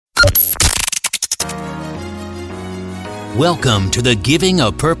Welcome to the Giving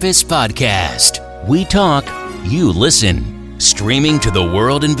a Purpose podcast. We talk, you listen. Streaming to the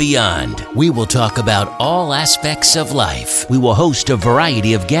world and beyond, we will talk about all aspects of life. We will host a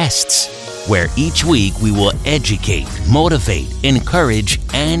variety of guests, where each week we will educate, motivate, encourage,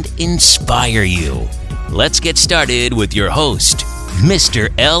 and inspire you. Let's get started with your host,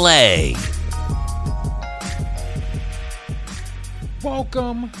 Mr. L.A.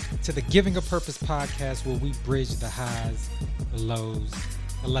 Welcome to the Giving a Purpose podcast, where we bridge the highs, the lows,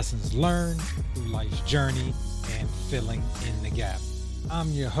 the lessons learned through life's journey, and filling in the gap. I'm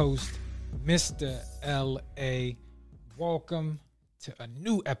your host, Mr. L.A. Welcome to a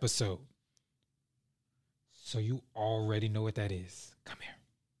new episode. So you already know what that is. Come here.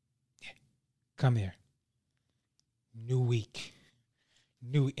 Yeah, come here. New week,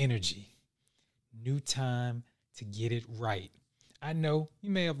 new energy, new time to get it right. I know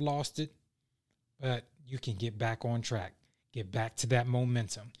you may have lost it, but you can get back on track. Get back to that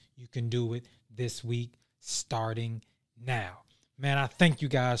momentum. You can do it this week, starting now. Man, I thank you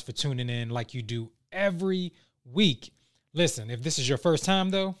guys for tuning in like you do every week. Listen, if this is your first time,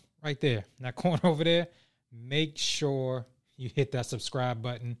 though, right there, that corner over there, make sure you hit that subscribe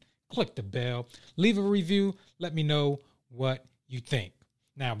button, click the bell, leave a review, let me know what you think.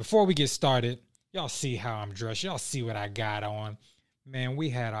 Now, before we get started, y'all see how I'm dressed. Y'all see what I got on. Man, we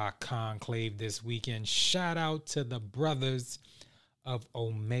had our conclave this weekend. Shout out to the brothers of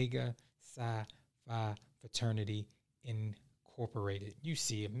Omega Psi Phi Fraternity Incorporated. You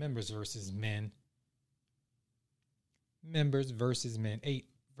see it, members versus men. Members versus men, 8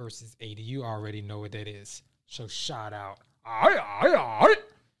 versus 80. You already know what that is. So shout out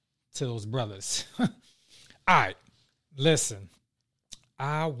to those brothers. All right, listen.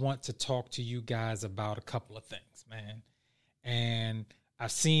 I want to talk to you guys about a couple of things, man. And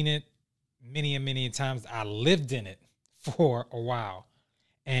I've seen it many and many times. I lived in it for a while.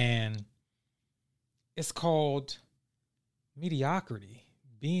 And it's called mediocrity,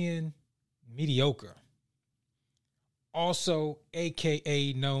 being mediocre. Also,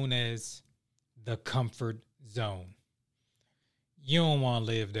 AKA known as the comfort zone. You don't want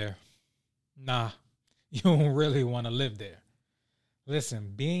to live there. Nah, you don't really want to live there.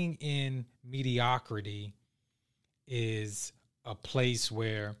 Listen, being in mediocrity is a place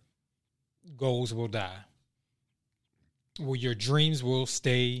where goals will die, where your dreams will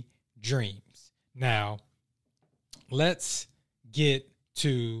stay dreams. Now, let's get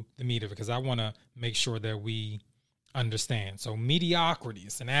to the meat of it, because I want to make sure that we understand. So mediocrity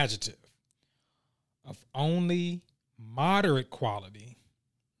is an adjective of only moderate quality,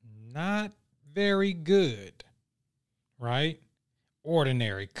 not very good, right?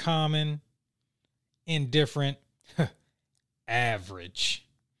 Ordinary, common, indifferent, average,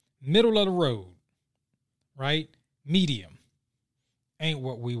 middle of the road, right? Medium ain't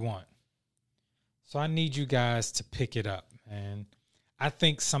what we want. So I need you guys to pick it up. And I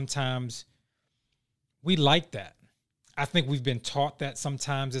think sometimes we like that. I think we've been taught that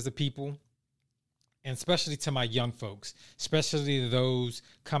sometimes as a people, and especially to my young folks, especially those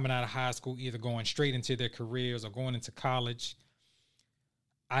coming out of high school, either going straight into their careers or going into college.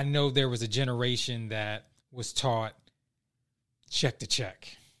 I know there was a generation that was taught check to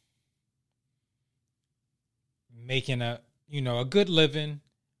check, making a good living,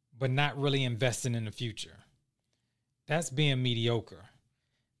 but not really investing in the future. That's being mediocre.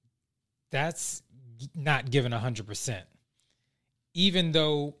 That's not giving 100%. Even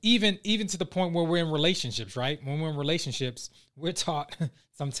though, even to the point where we're in relationships, right? When we're in relationships, we're taught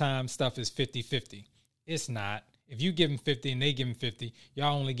sometimes stuff is 50-50. It's not. If you give them 50 and they give them 50,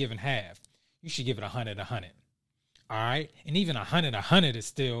 y'all only giving half. You should give it 100. All right? And even 100 is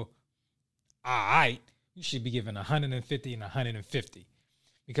still all right. You should be giving 150 and 150.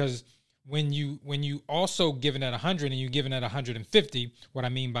 Because when you also giving at 100 and you giving at 150, what I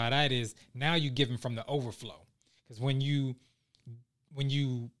mean by that is now you giving from the overflow. Because when you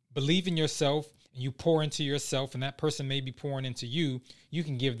believe in yourself and you pour into yourself, and that person may be pouring into you, you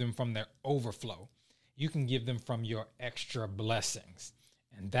can give them from their overflow. You can give them from your extra blessings.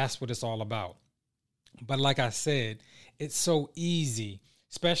 And that's what it's all about. But like I said, it's so easy,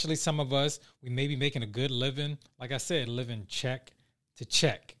 especially some of us, we may be making a good living. Like I said, living check to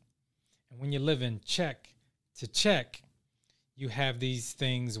check. And when you live in check to check, you have these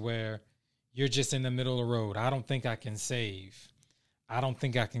things where you're just in the middle of the road. I don't think I can save. I don't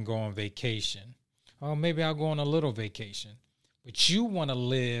think I can go on vacation. Oh, maybe I'll go on a little vacation. But you want to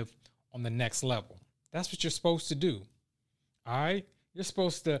live on the next level. That's what you're supposed to do. All right? You're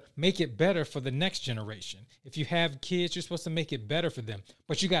supposed to make it better for the next generation. If you have kids, you're supposed to make it better for them.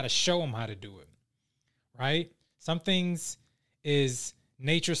 But you got to show them how to do it, right? Some things is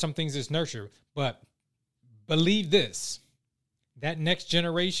nature, some things is nurture. But believe this, that next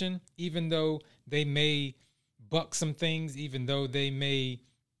generation, even though they may buck some things, even though they may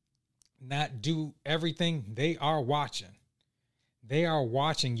not do everything, they are watching. They are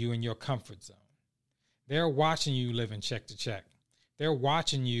watching you in your comfort zone. They're watching you living check to check. They're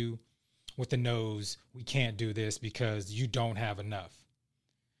watching you with the nose, we can't do this because you don't have enough.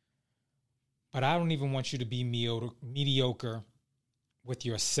 But I don't even want you to be mediocre with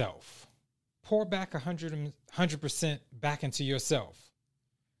yourself. Pour back 100% back into yourself.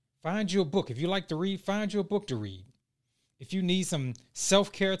 Find you a book. If you like to read, find you a book to read. If you need some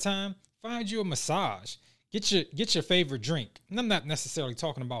self-care time, find you a massage. Get your favorite drink. And I'm not necessarily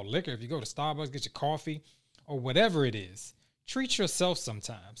talking about liquor. If you go to Starbucks, get your coffee or whatever it is. Treat yourself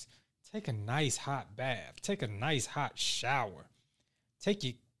sometimes. Take a nice hot bath. Take a nice hot shower. Take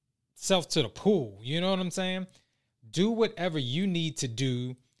yourself to the pool. You know what I'm saying? Do whatever you need to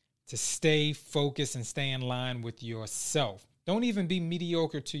do to stay focused and stay in line with yourself. Don't even be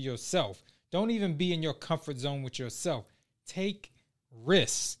mediocre to yourself. Don't even be in your comfort zone with yourself. Take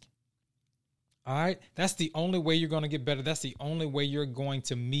risk. All right? That's the only way you're going to get better. That's the only way you're going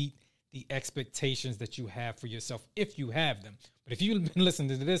to meet the expectations that you have for yourself, if you have them. But if you've been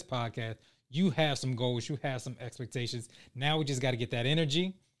listening to this podcast, you have some goals, you have some expectations. Now we just got to get that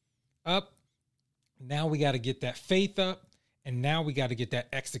energy up. Now we got to get that faith up. And now we got to get that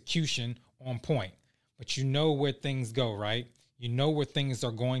execution on point. But you know where things go, right? You know where things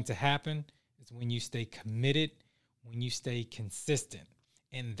are going to happen. It's when you stay committed, when you stay consistent.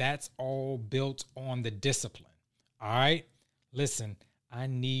 And that's all built on the discipline. All right? Listen, I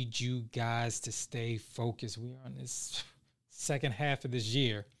need you guys to stay focused. We're on this second half of this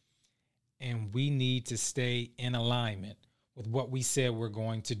year, and we need to stay in alignment with what we said we're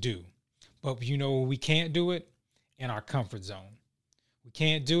going to do. But you know, we can't do it in our comfort zone. We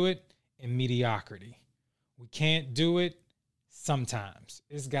can't do it in mediocrity. We can't do it sometimes.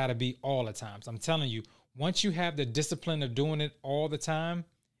 It's got to be all the times. I'm telling you, once you have the discipline of doing it all the time,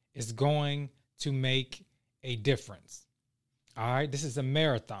 it's going to make a difference. All right, this is a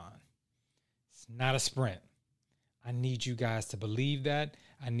marathon. It's not a sprint. I need you guys to believe that.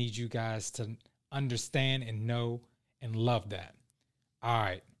 I need you guys to understand and know and love that. All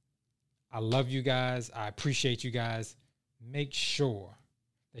right. I love you guys. I appreciate you guys. Make sure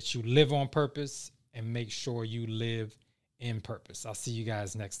that you live on purpose and make sure you live in purpose. I'll see you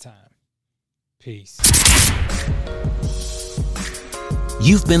guys next time. Peace.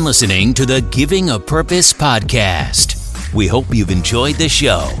 You've been listening to the Giving a Purpose podcast. We hope you've enjoyed the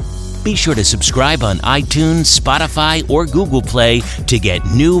show. Be sure to subscribe on iTunes, Spotify, or Google Play to get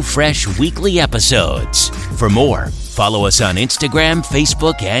new, fresh weekly episodes. For more, follow us on Instagram,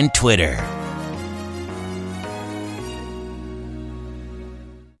 Facebook, and Twitter.